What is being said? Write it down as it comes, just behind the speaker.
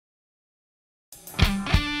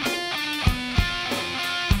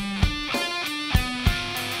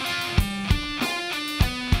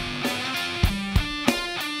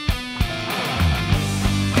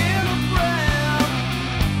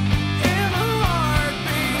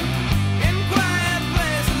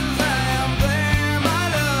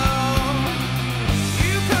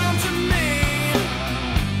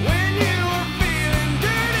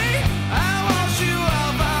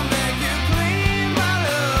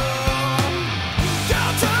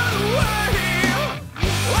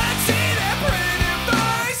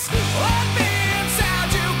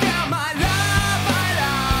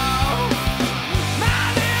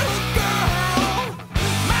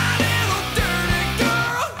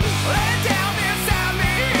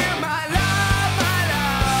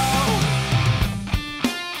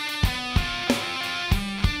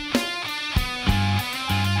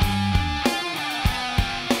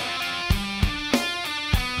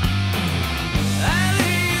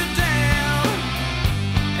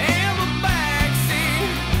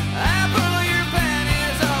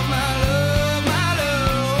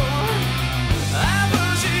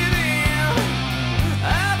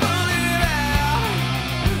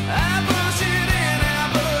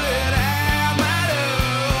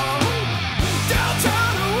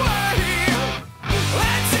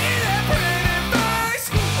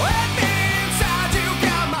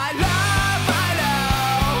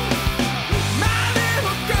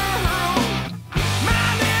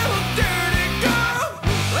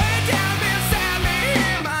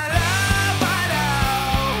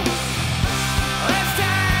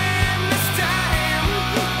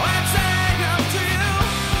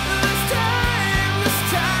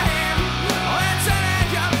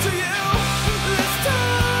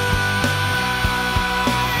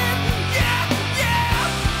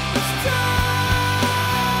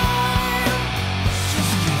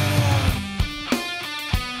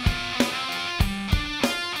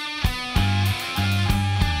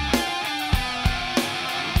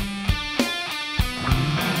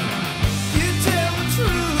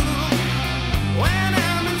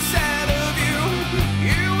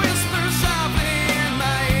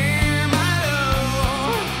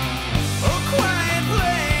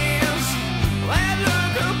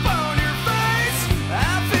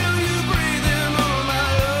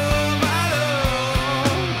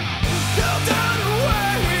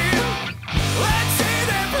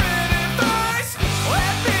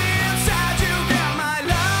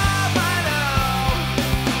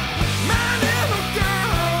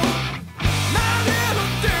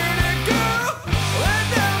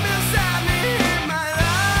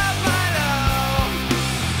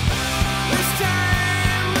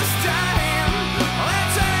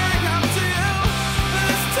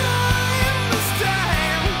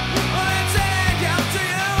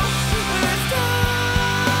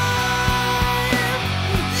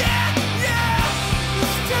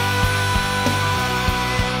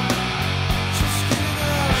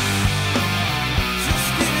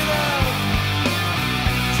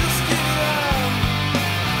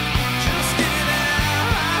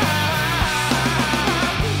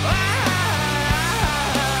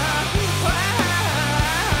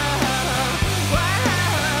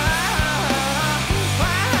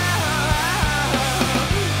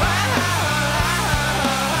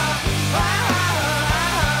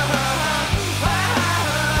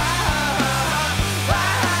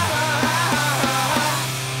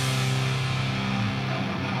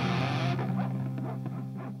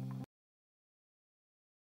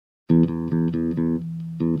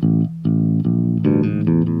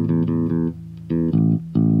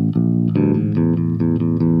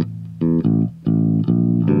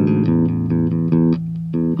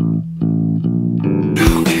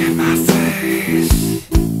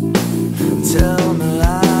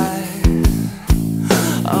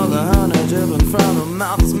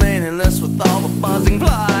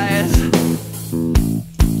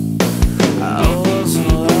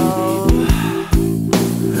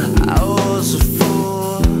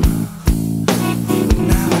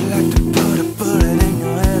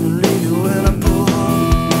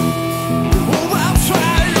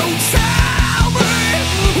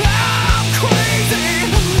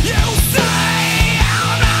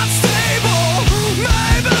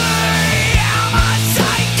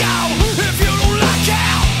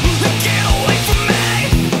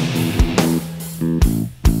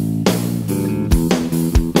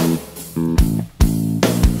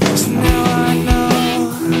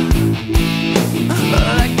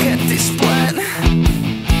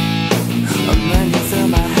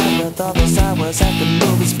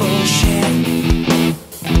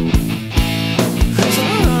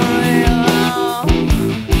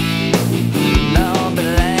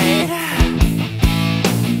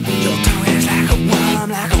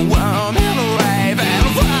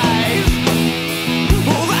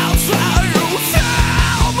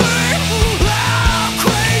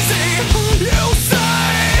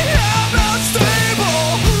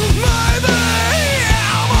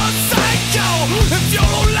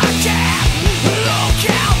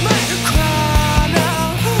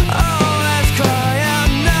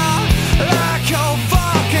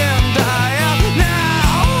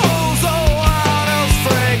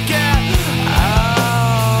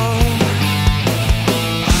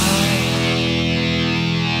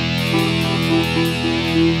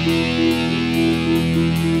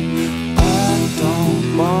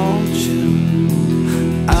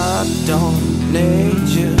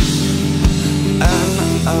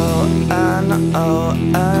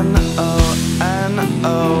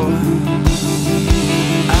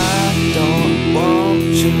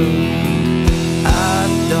I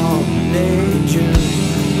don't need you.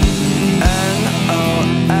 N-O,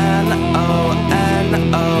 N-O,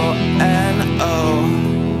 N-O, N-O.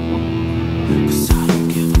 'Cause I don't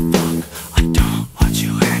give a fuck, I don't want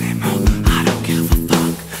you anymore. I don't give a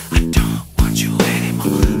fuck, I don't want you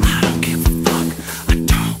anymore. I don't give a fuck, I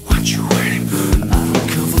don't want you anymore. I don't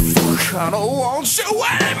give a fuck, I don't want you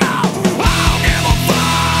anymore. I don't give a fuck,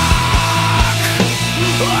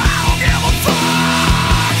 I don't give a fuck,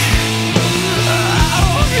 I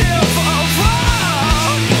don't give a fuck,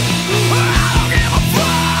 I don't give a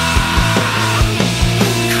fuck.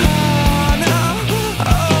 Crying,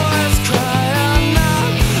 always crying now,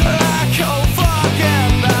 like oh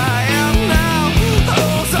fucking dying now.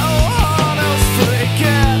 Oh so hard, it's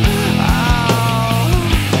freaking out.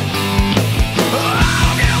 I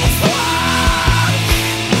don't give a fuck,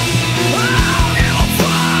 I don't give a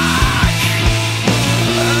fuck,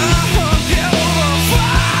 I don't give a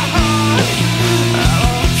fuck, I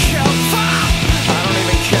don't give a fuck, I don't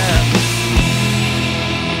even care.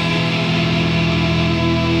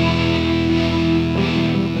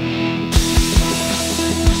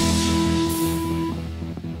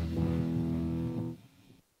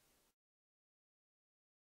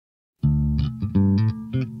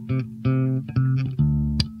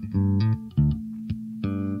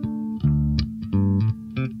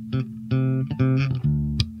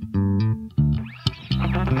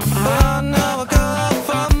 I never got up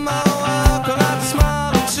from my work when I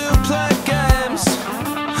smiled to play games.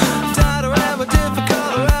 Tired of every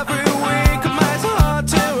difficult every week, it makes it hard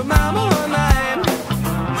to remember her name.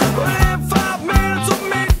 Within 5 minutes of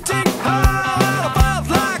meeting her, I felt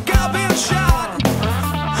like I'd been shot.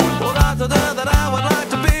 Well, I told her that I would like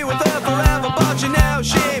to be with her forever, but you know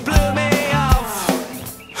she blew me off.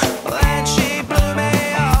 And she blew me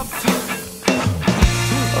off.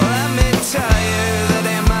 Let me tell you that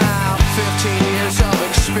in my 15 years of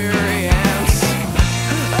experience,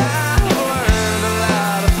 I've learned a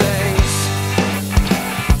lot of things.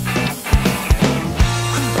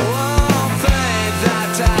 One thing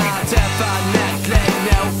that I definitely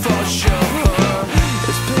know for sure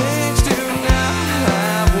is pigs do not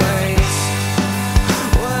have wings.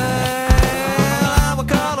 Well, I would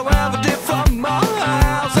call her every day from my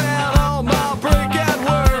house and all my break at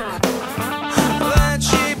work. Then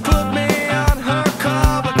she put me on her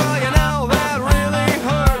car, but boy, you know that really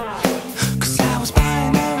hurt. 'Cause I was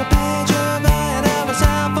buying her a pager, buying her a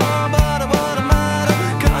cell phone, but it wouldn't matter,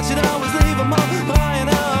 'cause she'd always leave them all. Buying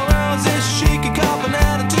her roses, she could cop an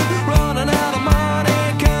attitude, running out of money,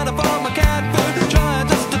 can't afford my cat food. Trying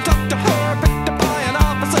just to talk to her, picked up by an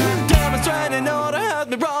officer, demonstrating order, had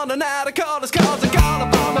me running out of quarters, 'cause I called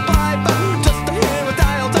up on my piper just to hear a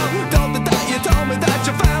dial tone. Told me that you told me that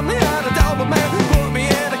your family had a Doberman. Put me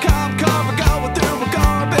in a cop car for going through my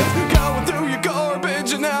garbage, going through your garbage,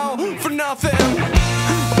 and now for nothing.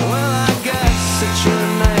 Well, I guess that you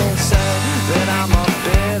may say that I'm a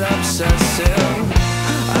bit obsessive.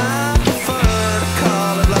 I prefer to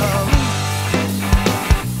call it love.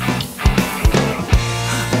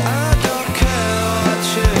 I don't care what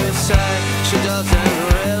you say, she doesn't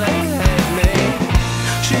really hate me.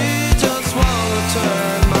 She just won't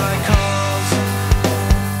return my calls.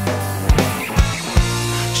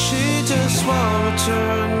 She just won't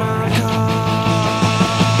return my calls.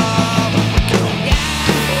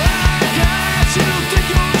 I got you think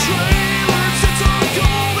you're train when it sits on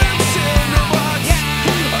cold and cinder box.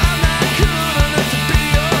 I'm not good enough to be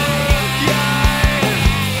your guy.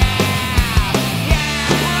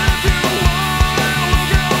 Well, if you want, we'll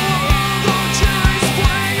go on the cherry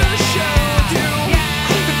springer show with you.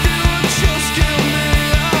 If you would just give me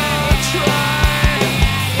a try.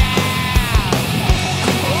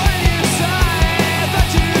 When you say that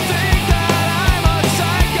you think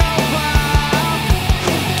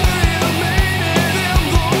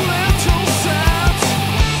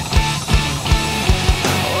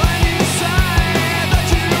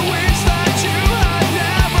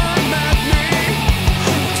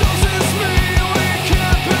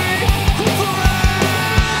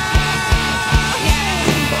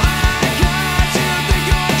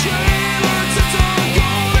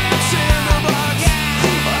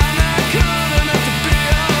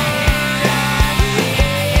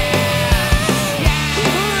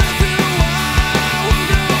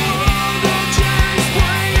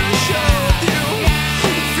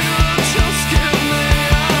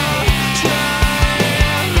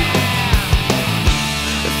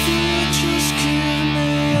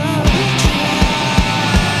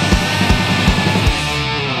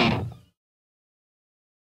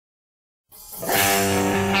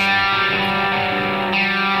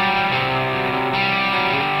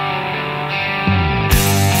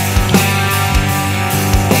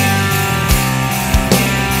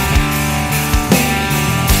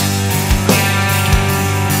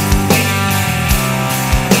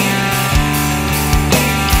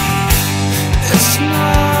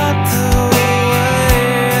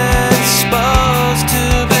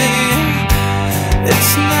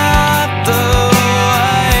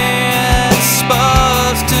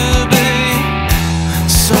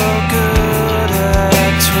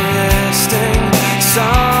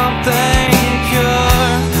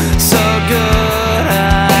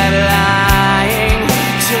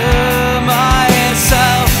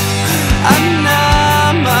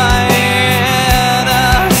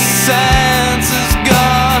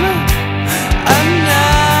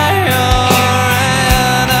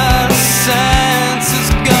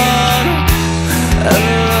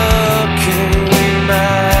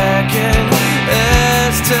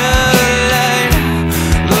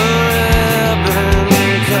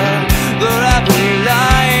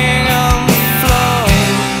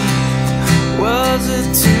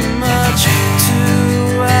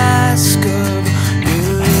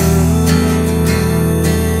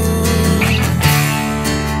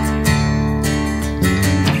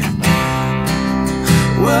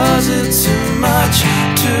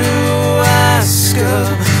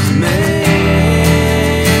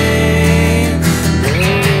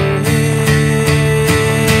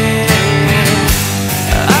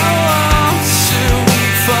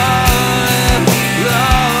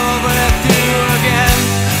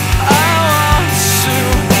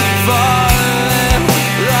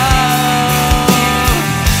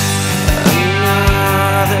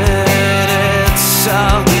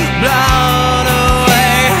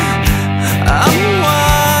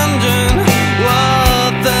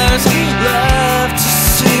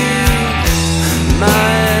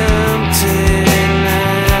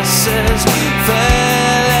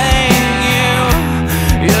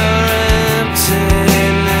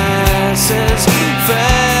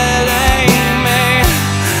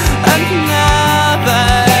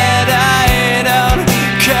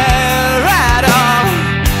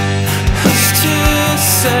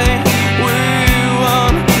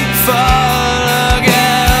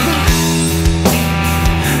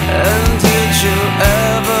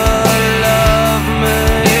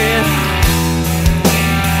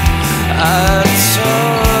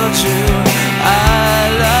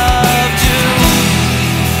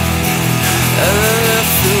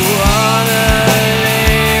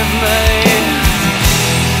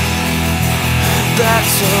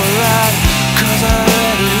alright, 'cause I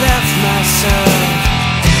already left myself.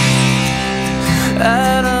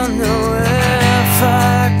 I don't know if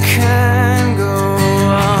I can go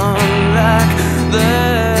on like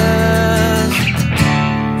this.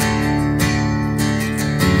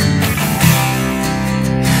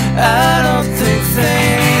 I don't think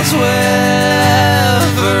things will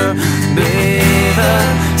ever be the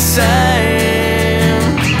same.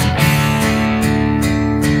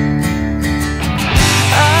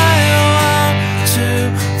 I want to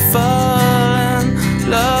fall in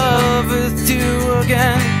love with you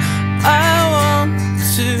again. I want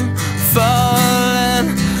to fall in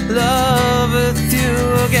love with you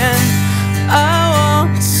again. I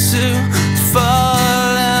want to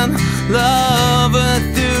fall in love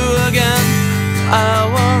with you again. I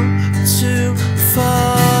want to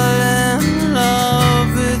fall in love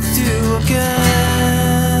with you again.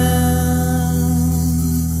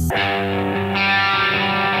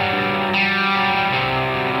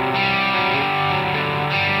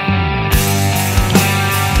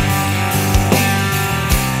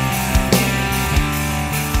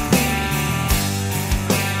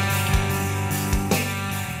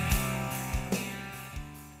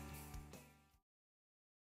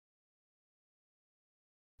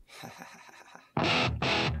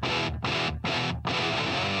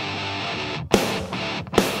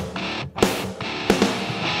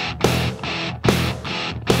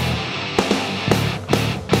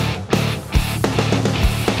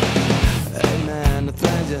 Hey man, the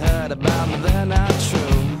things you heard about me, they're not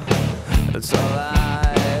true. It's all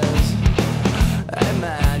lies. Hey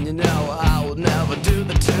man, you know I would never do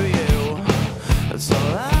that to you. It's all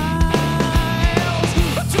lies.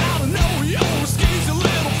 I try to know you're a skeezy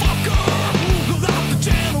little fucker. Without the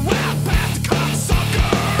channel right past the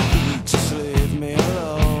cocksucker. Just leave me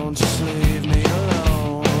alone, just leave me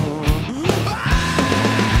alone.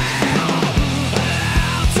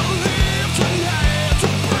 To live tonight, to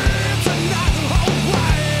breathe tonight the whole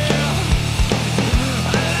way.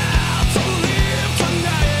 To live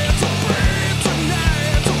tonight, to breathe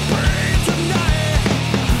tonight, to breathe tonight.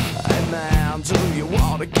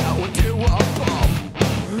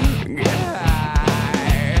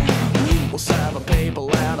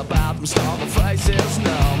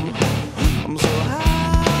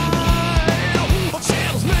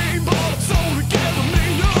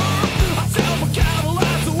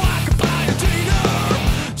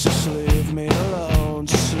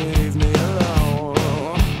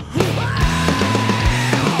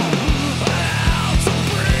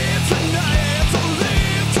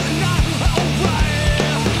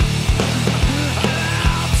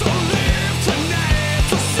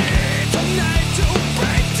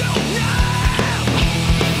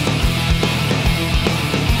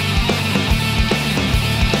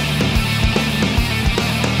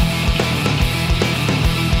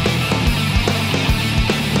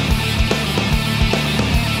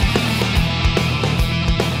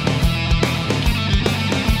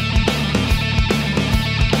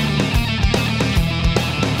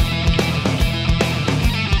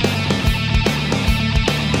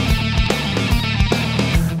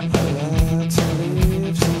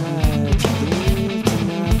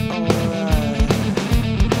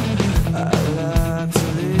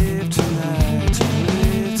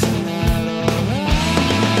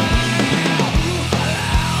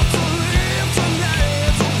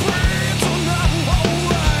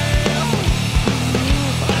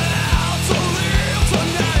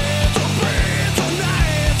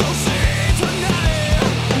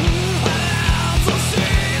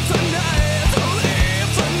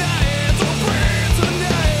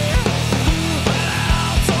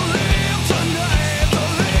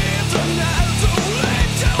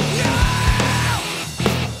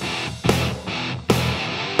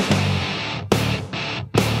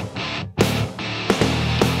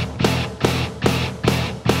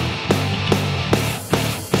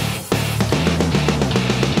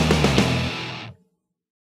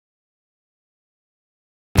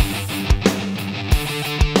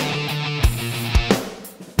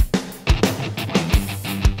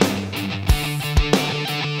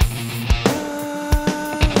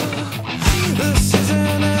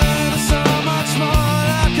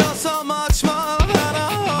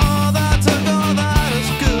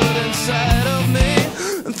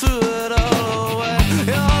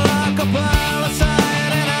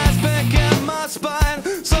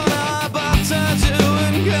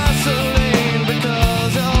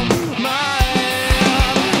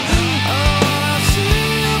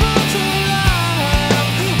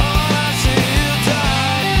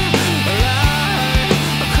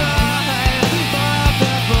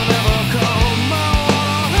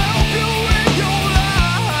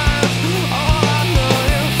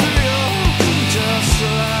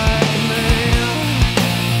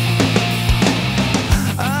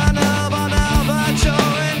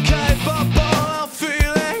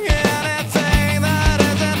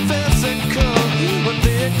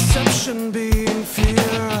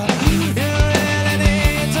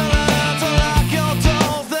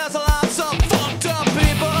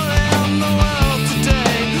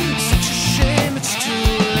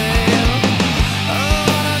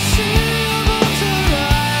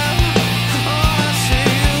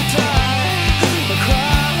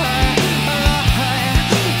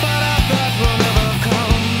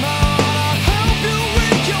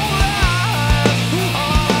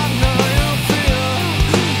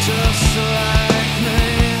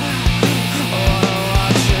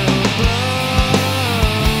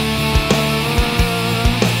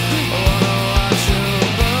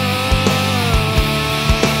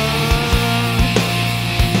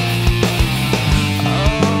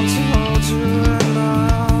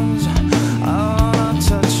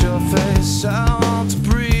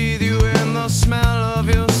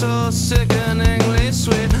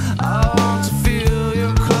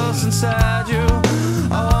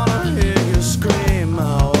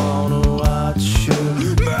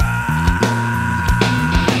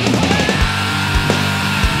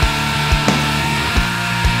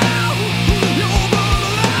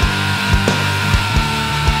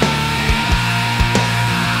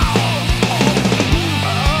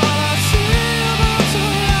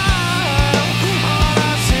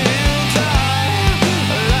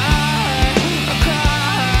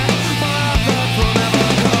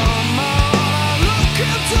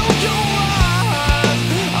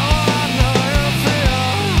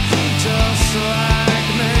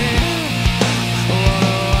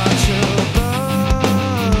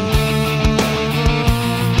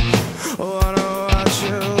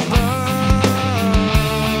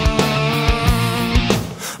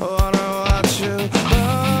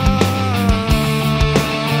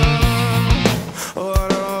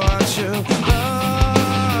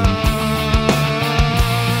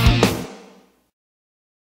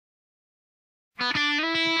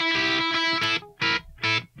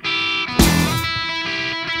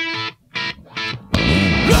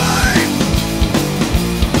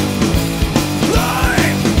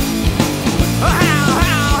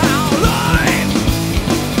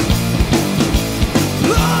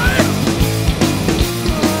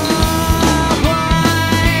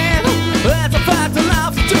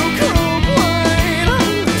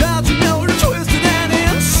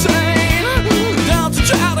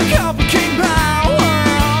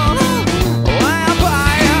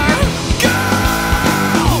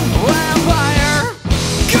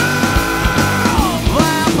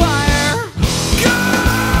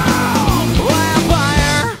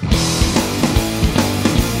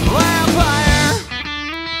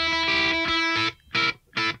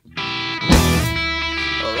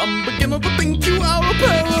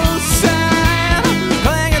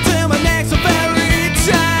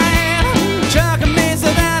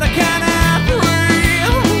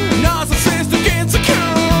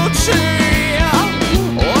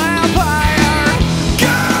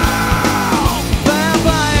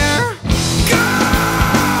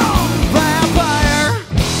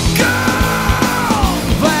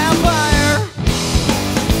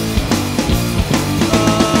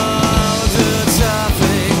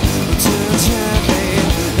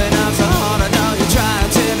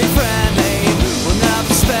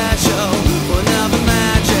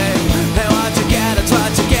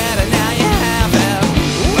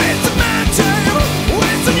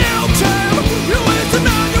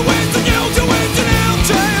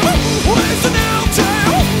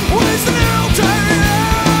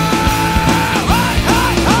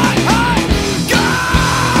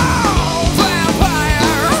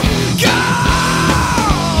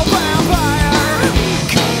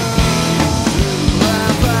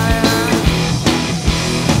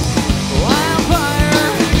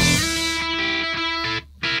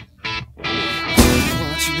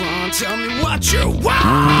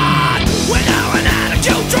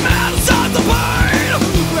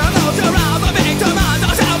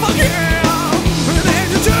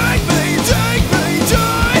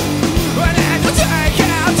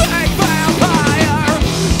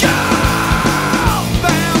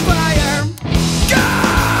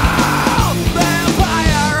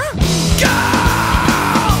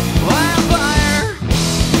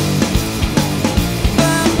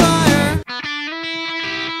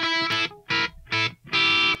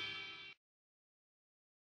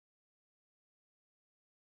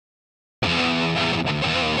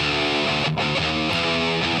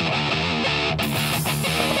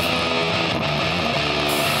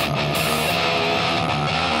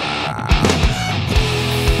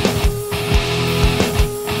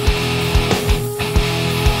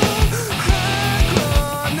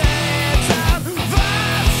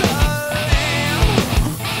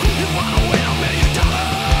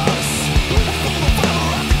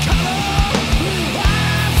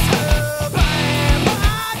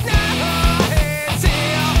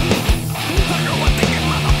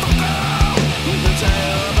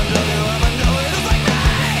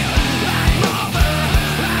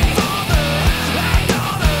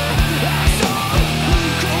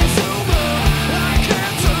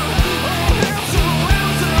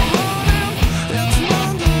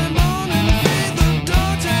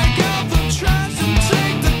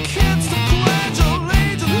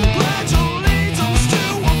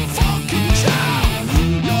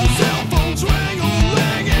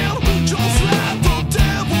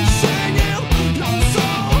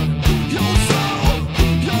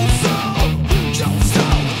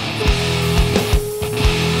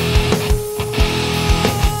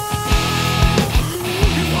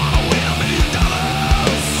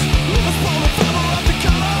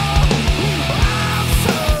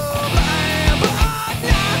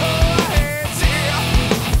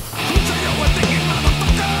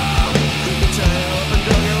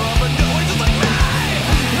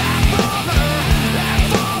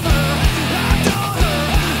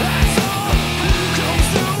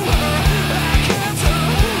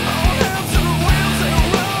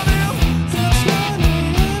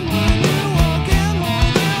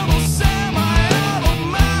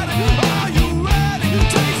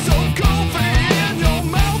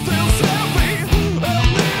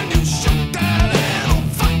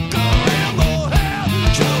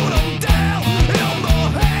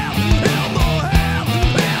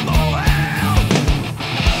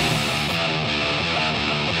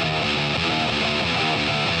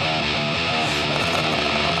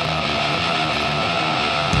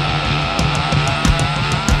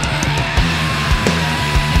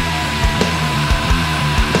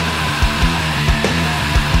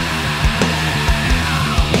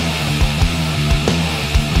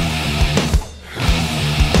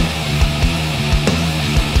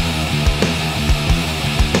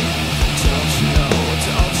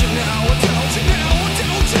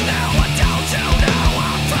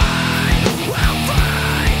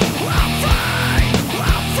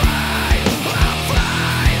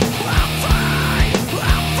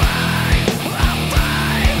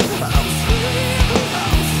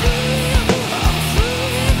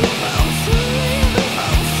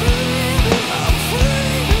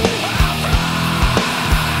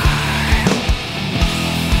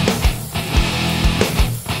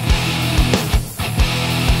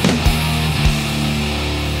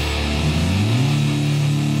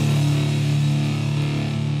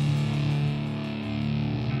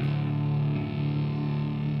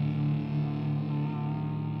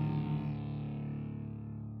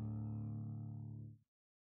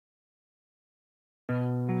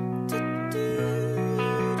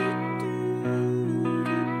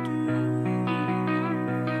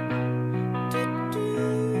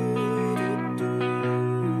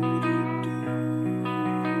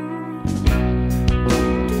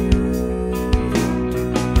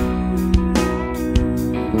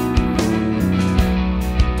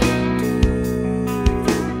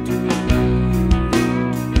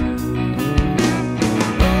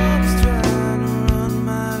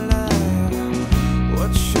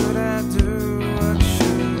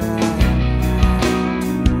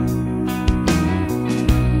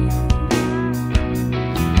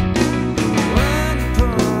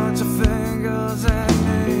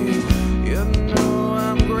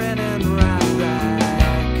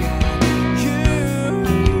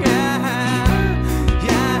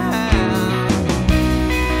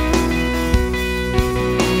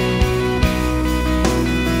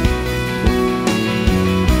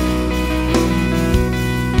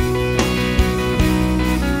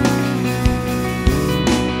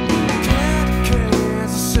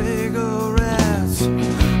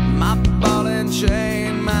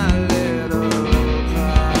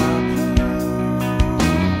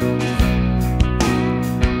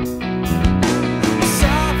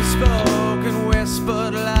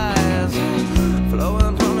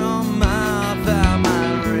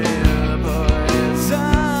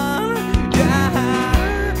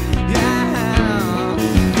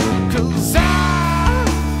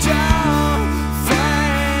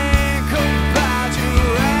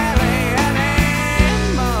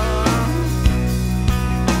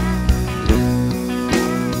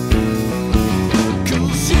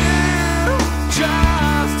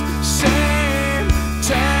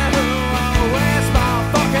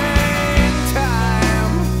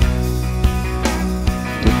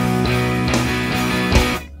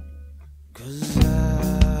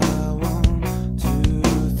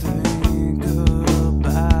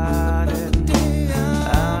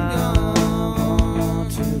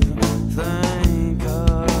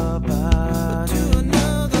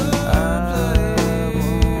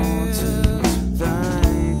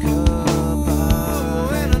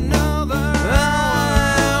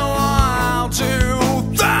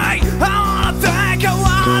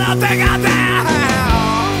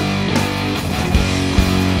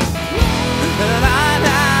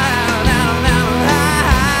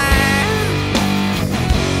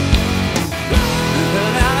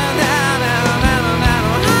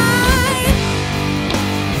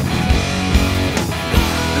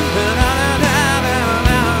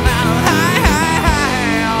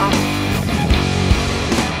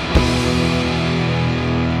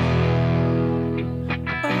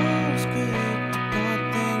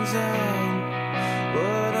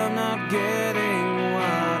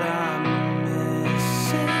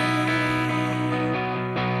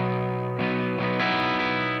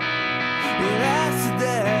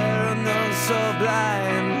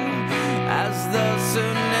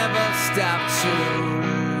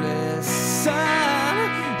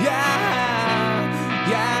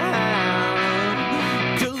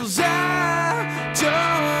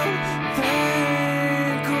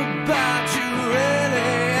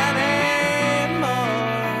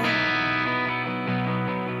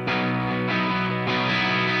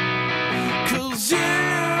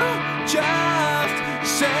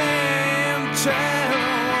 to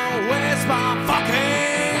waste my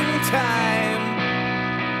fucking time.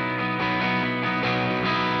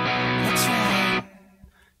 That's right.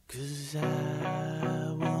 'Cause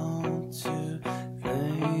I want to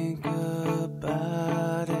think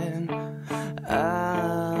about it. I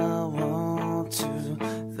want to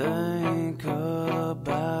think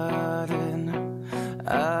about it.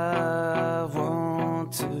 I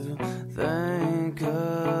want to think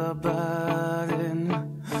about it.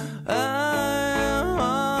 I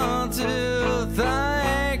want to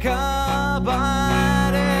think about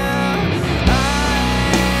it. I want to think about it.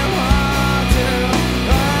 I want to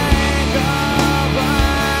think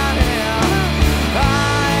about it. I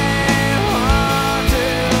want to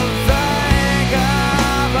think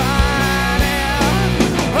about it.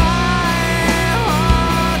 I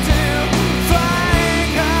want to think.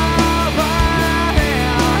 I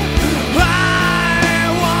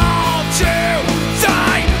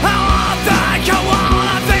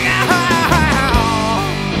wanna think.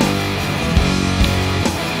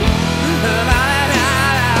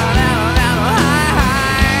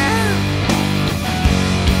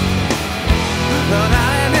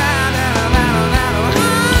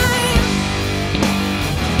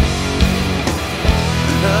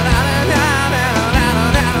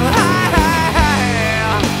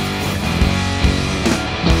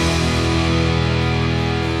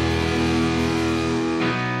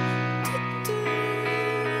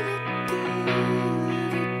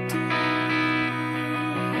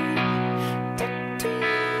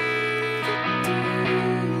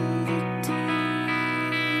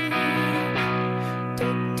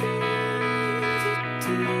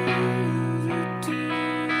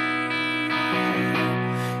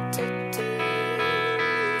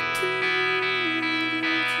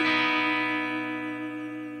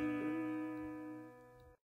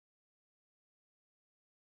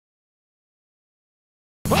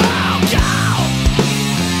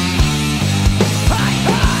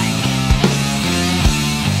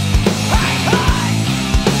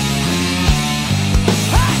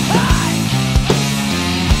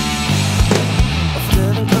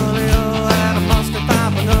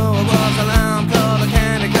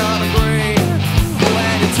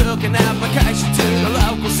 An application to the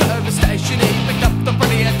local service station. He picked up the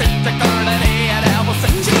prettiest picture girl that he had ever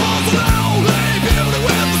seen. She was an old lady beauty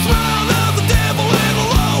with the smile of the devil in a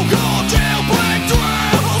local jailbreak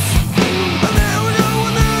dress. And there we go,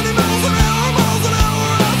 90 miles an hour,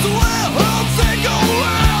 that's the way I'm sick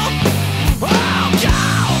around. Oh,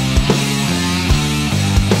 God.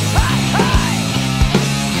 Hey, hey.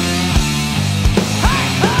 Hey,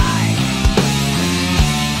 hey.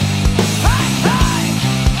 Hey, hey.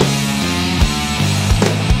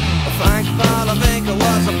 I think it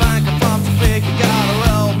was a banker from Topeka, got a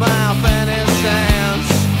roll mouth in his hands.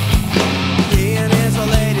 He and his old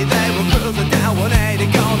lady, they were cruising down 180,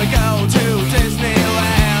 gonna go to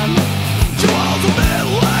Disneyland. She was a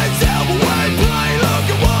middle-aged, overweight,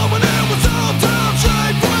 plain-looking woman, and was sometimes she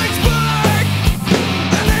breaks back.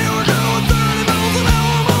 And they were doing 30 miles an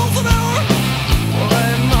hour.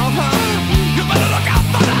 Hey, mama, you better look out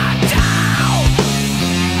for that down.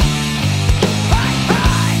 Hey,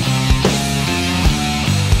 hey.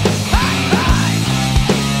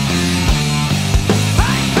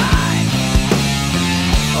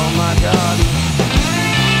 Oh my God.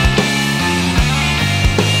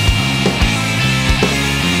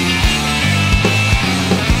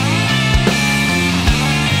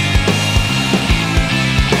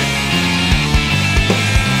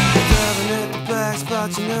 Driving at the back spot,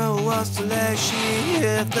 you know it was too late. She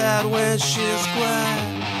hit that windshield square.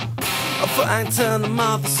 I flying to the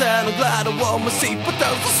mouth, I said I'm glad I wore my seat, but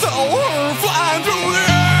there was a soul flying through the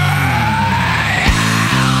air.